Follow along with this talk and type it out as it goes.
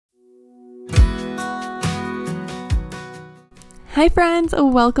Hi friends,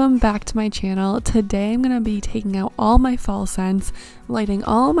 welcome back to my channel. Today I'm going to be taking out all my fall scents, lighting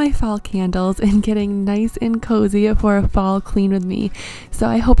all my fall candles, and getting nice and cozy for a fall clean with me. So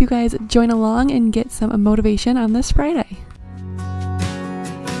I hope you guys join along and get some motivation on this Friday.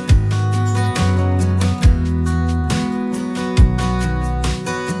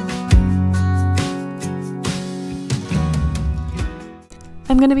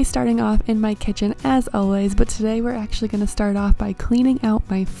 I'm going to be starting off in my kitchen as always, but today we're actually going to start off by cleaning out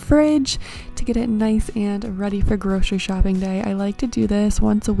my fridge to get it nice and ready for grocery shopping day. I like to do this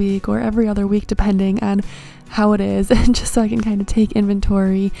once a week or every other week depending on how it is, just so I can kind of take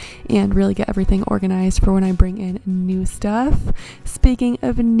inventory and really get everything organized for when I bring in new stuff. Speaking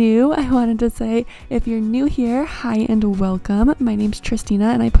of new, I wanted to say if you're new here, hi and welcome. My name's Tristina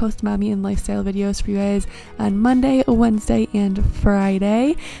and I post mommy and lifestyle videos for you guys on Monday, Wednesday, and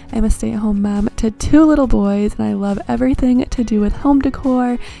Friday. I'm a stay-at-home mom to 2 little boys and I love everything to do with home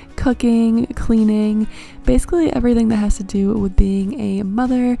decor, cooking, cleaning, basically everything that has to do with being a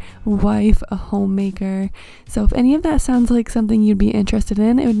mother, wife, a homemaker. So if any of that sounds like something you'd be interested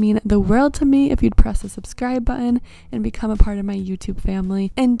in, it would mean the world to me if you'd press the subscribe button and become a part of my YouTube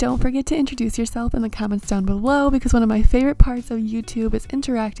family. And don't forget to introduce yourself in the comments down below, because one of my favorite parts of YouTube is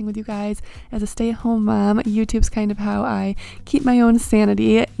interacting with you guys. As a stay-at-home mom, YouTube's kind of how I keep my own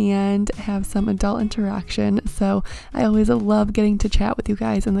sanity and have some adult interaction. So I always love getting to chat with you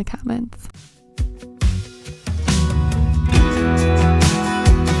guys in the comments.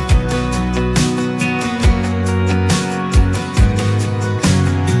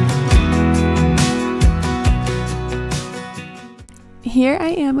 Here I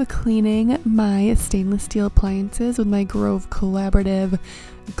am cleaning my stainless steel appliances with my Grove Collaborative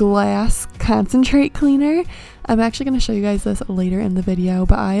glass concentrate cleaner. I'm actually going to show you guys this later in the video,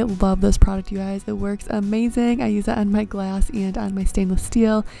 but I love this product, you guys. It works amazing. I use it on my glass and on my stainless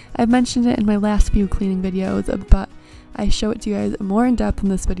steel. I've mentioned it in my last few cleaning videos, but I show it to you guys more in depth in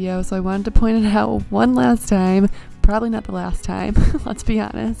this video, so I wanted to point it out one last time. Probably not the last time, let's be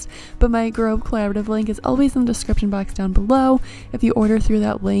honest. But my Grove Collaborative link is always in the description box down below. If you order through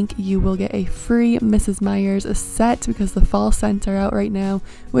that link, you will get a free Mrs. Meyer's set, because the fall scents are out right now,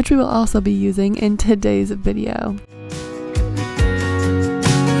 which we will also be using in today's video.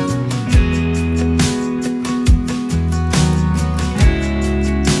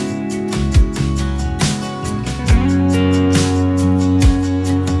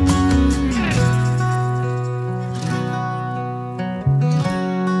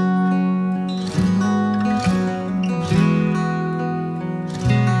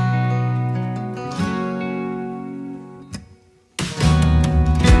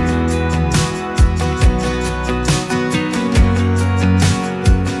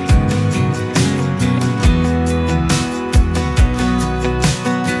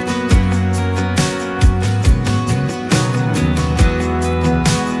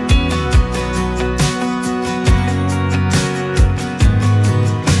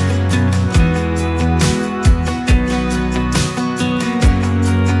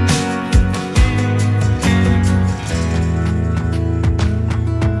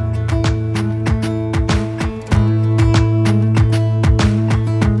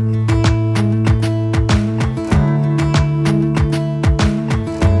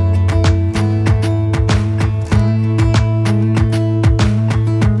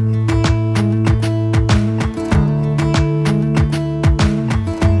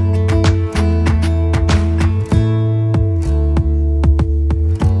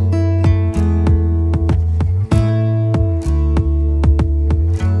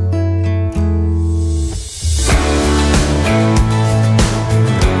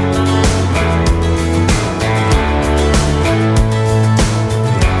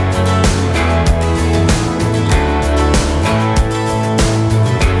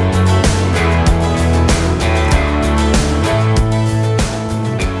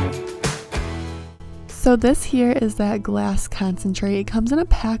 So this here is that glass concentrate. It comes in a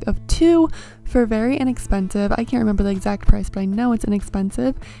pack of 2 for very inexpensive. I can't remember the exact price, but I know it's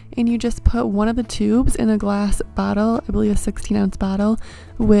inexpensive. And you just put one of the tubes in a glass bottle, I believe a 16-ounce bottle,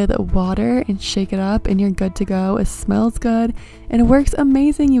 with water and shake it up and you're good to go. It smells good and it works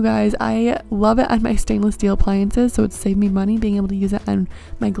amazing, you guys. I love it on my stainless steel appliances, so it saved me money being able to use it on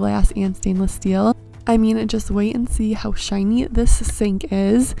my glass and stainless steel. I mean, just wait and see how shiny this sink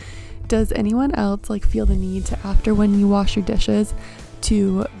is. Does anyone else feel the need to, after when you wash your dishes,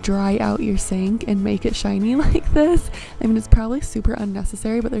 to dry out your sink and make it shiny like this? I mean, it's probably super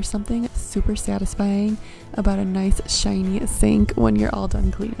unnecessary, but there's something super satisfying about a nice shiny sink when you're all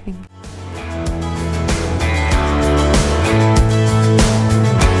done cleaning.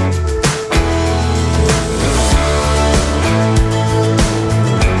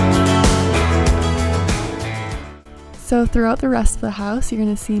 So throughout the rest of the house, you're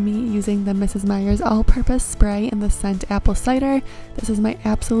going to see me using the Mrs. Meyer's all-purpose spray in the scent apple cider. This is my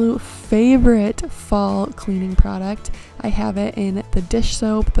absolute favorite fall cleaning product. I have it in the dish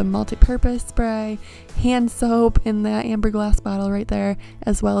soap, the multi-purpose spray, hand soap in that amber glass bottle right there,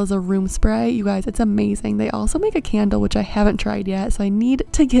 as well as a room spray. You guys, it's amazing. They also make a candle, which I haven't tried yet, so I need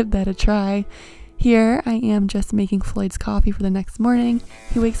to give that a try. Here I am just making Floyd's coffee for the next morning.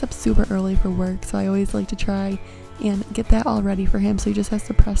 He wakes up super early for work, so I always like to try and get that all ready for him, so he just has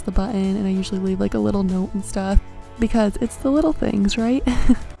to press the button, and I usually leave like a little note and stuff because it's the little things, right?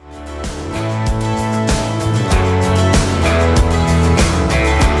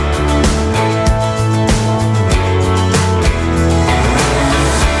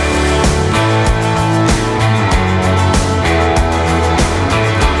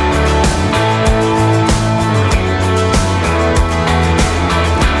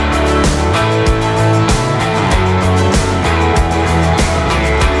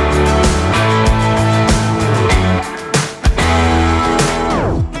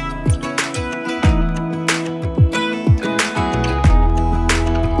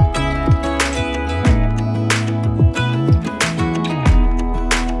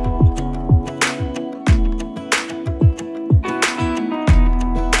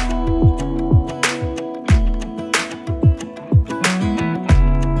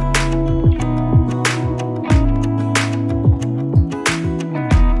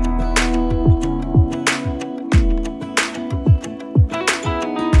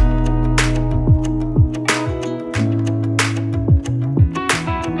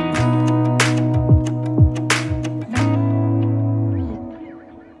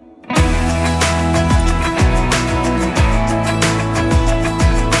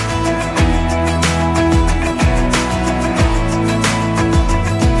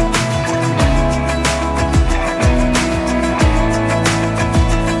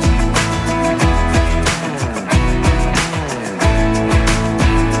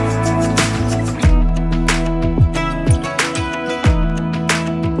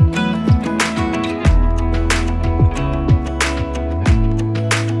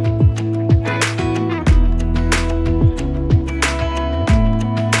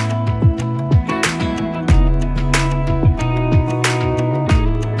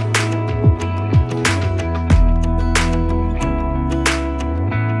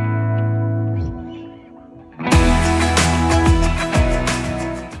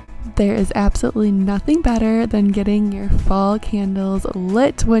 There is absolutely nothing better than getting your fall candles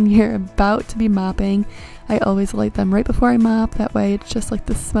lit when you're about to be mopping. I always light them right before I mop, that way it's just like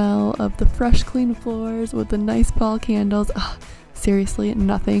the smell of the fresh clean floors with the nice fall candles. Ugh, seriously,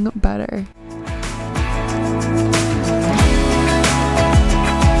 nothing better.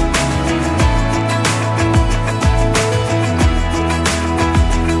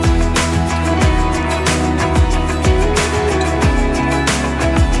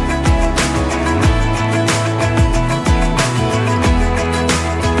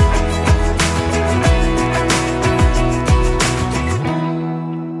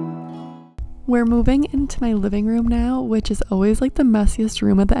 We're moving into my living room now, which is always like the messiest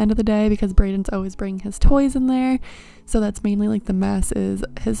room at the end of the day because Braden's always bringing his toys in there. So that's mainly like the mess is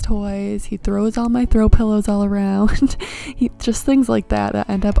his toys. He throws all my throw pillows all around. Just things like that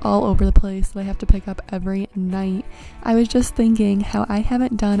end up all over the place that I have to pick up every night. I was just thinking how I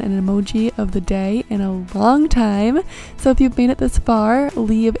haven't done an emoji of the day in a long time. So if you've made it this far,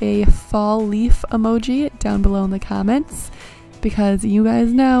 leave a fall leaf emoji down below in the comments, because you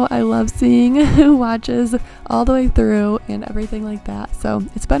guys know I love seeing who watches all the way through and everything like that. So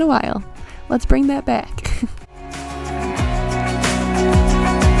it's been a while. Let's bring that back.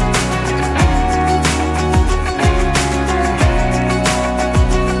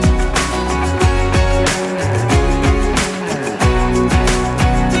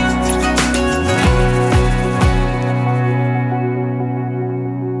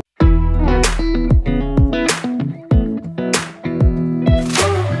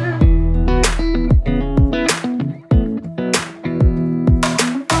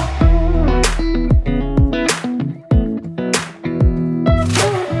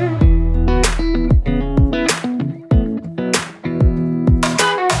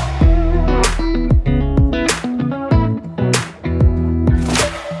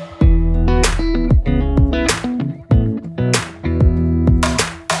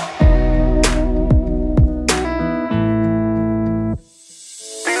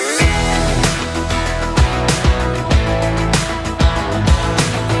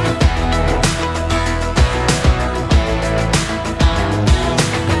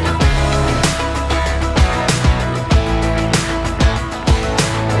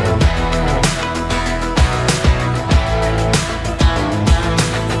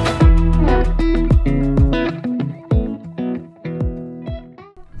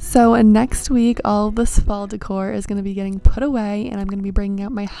 So next week, all of this fall decor is going to be getting put away, and I'm going to be bringing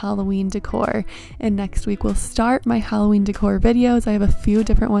out my Halloween decor. And next week we'll start my Halloween decor videos. I have a few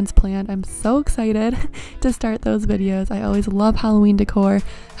different ones planned. I'm so excited to start those videos. I always love Halloween decor.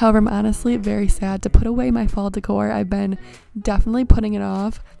 However, I'm honestly very sad to put away my fall decor. I've been definitely putting it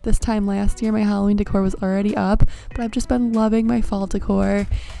off. This time last year, my Halloween decor was already up, but I've just been loving my fall decor.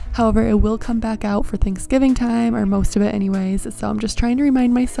 However, it will come back out for Thanksgiving time, or most of it anyways, so I'm just trying to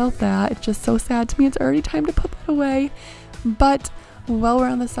remind myself that. It's just so sad to me. It's already time to put that away. But while we're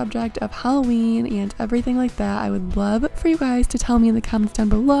on the subject of Halloween and everything like that, I would love for you guys to tell me in the comments down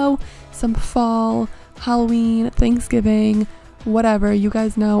below some fall, Halloween, Thanksgiving, whatever. You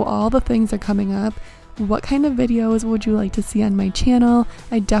guys know all the things are coming up. What kind of videos would you like to see on my channel?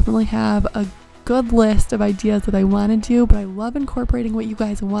 I definitely have a good list of ideas that I want to do, but I love incorporating what you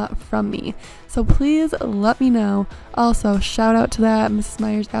guys want from me. So please let me know. Also, shout out to that Mrs.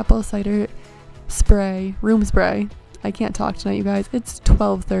 Meyer's apple cider spray, room spray. I can't talk tonight, you guys. It's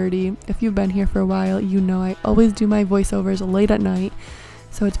 12:30. If you've been here for a while, you know I always do my voiceovers late at night.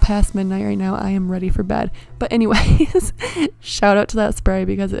 So it's past midnight right now. I am ready for bed. But anyways, shout out to that spray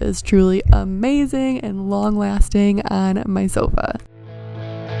because it is truly amazing and long lasting on my sofa.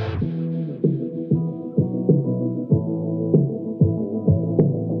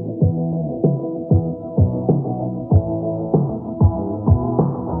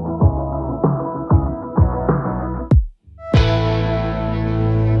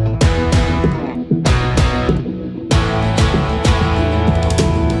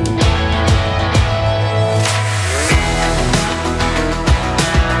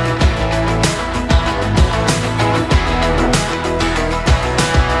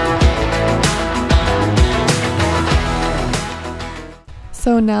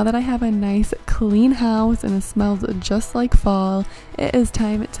 So now that I have a nice clean house and it smells just like fall, it is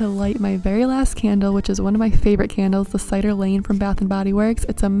time to light my very last candle, which is one of my favorite candles, the Cider Lane from Bath & Body Works.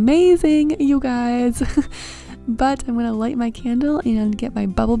 It's amazing, you guys. But I'm going to light my candle and get my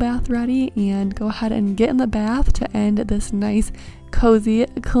bubble bath ready and go ahead and get in the bath to end this nice cozy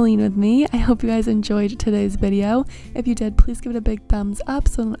clean with me. I hope you guys enjoyed today's video. If you did, please give it a big thumbs up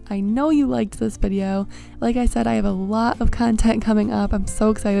so I know you liked this video. Like I said, I have a lot of content coming up. I'm so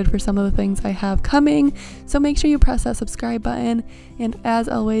excited for some of the things I have coming, so make sure you press that subscribe button. And as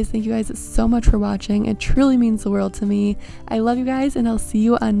always, thank you guys so much for watching. It truly means the world to me. I love you guys, and I'll see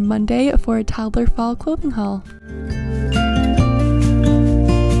you on Monday for a toddler fall clothing haul.